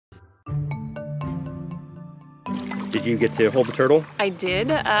Did you get to hold the turtle? I did.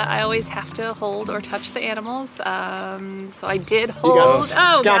 I always have to hold or touch the animals. So I did hold.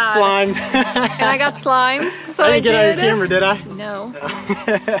 Got slimed. And I got slimed. So I didn't get on your camera, did I? No.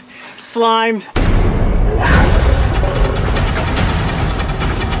 Slimed.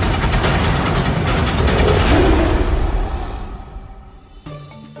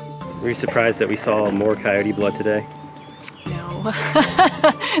 Were you surprised that we saw more coyote blood today? No.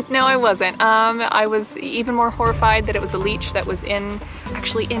 No, I wasn't. I was even more horrified that it was a leech that was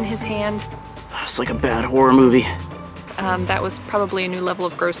actually in his hand. It's like a bad horror movie. That was probably a new level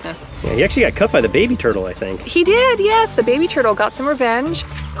of grossness. Yeah, he actually got cut by the baby turtle, I think. He did, yes. The baby turtle got some revenge.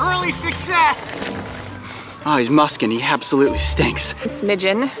 Early success! Oh, he's muskin'. He absolutely stinks.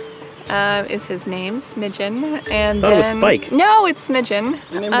 Smidgen is his name, Smidgen. And thought it was Spike. No, it's Smidgen.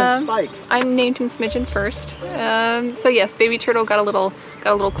 I named him Spike. I named him Smidgen first. So yes, baby turtle got a little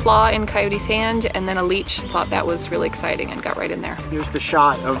claw in Coyote's hand, and then a leech thought that was really exciting and got right in there. Here's the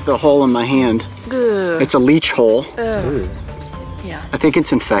shot of the hole in my hand. Ugh. It's a leech hole. Ugh. Yeah. I think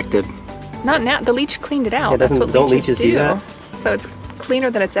it's infected. Not now. The leech cleaned it out. Yeah, That's what don't leeches do that? So it's cleaner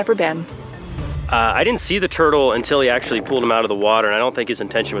than it's ever been. I didn't see the turtle until he actually pulled him out of the water, and I don't think his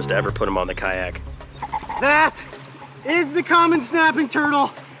intention was to ever put him on the kayak. That is the common snapping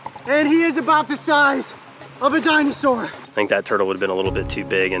turtle, and he is about the size of a dinosaur. I think that turtle would have been a little bit too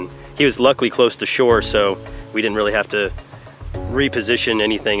big, and he was luckily close to shore, so we didn't really have to reposition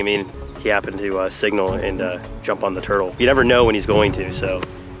anything. I mean, he happened to signal and jump on the turtle. You never know when he's going to, so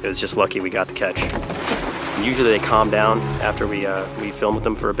it was just lucky we got the catch. And usually they calm down after we film with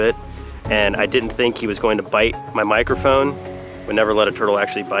them for a bit, and I didn't think he was going to bite my microphone. Would never let a turtle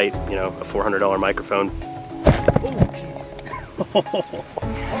actually bite, you know, a $400 microphone.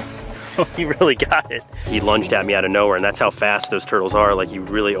 Oh, he really got it. He lunged at me out of nowhere, and that's how fast those turtles are. Like, you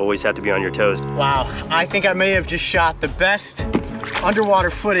really always have to be on your toes. Wow, I think I may have just shot the best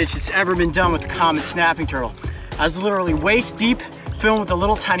underwater footage that's ever been done with the common snapping turtle. I was literally waist deep, filmed with a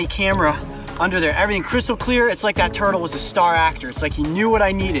little tiny camera under there. Everything crystal clear. It's like that turtle was a star actor. It's like he knew what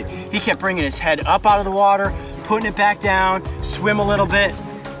I needed. He kept bringing his head up out of the water, putting it back down, swim a little bit.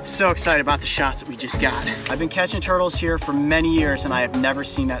 So excited about the shots that we just got. I've been catching turtles here for many years, and I have never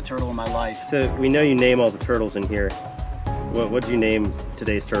seen that turtle in my life. So we know you name all the turtles in here. What did you name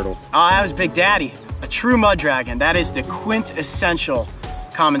today's turtle? Oh, that was Big Daddy, a true mud dragon. That is the quintessential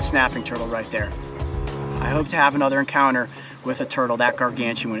common snapping turtle right there. I hope to have another encounter with a turtle that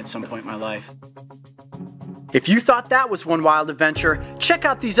gargantuan at some point in my life. If you thought that was one wild adventure, check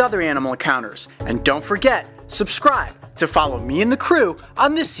out these other animal encounters. And don't forget, subscribe to follow me and the crew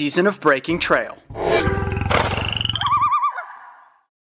on this season of Breaking Trail.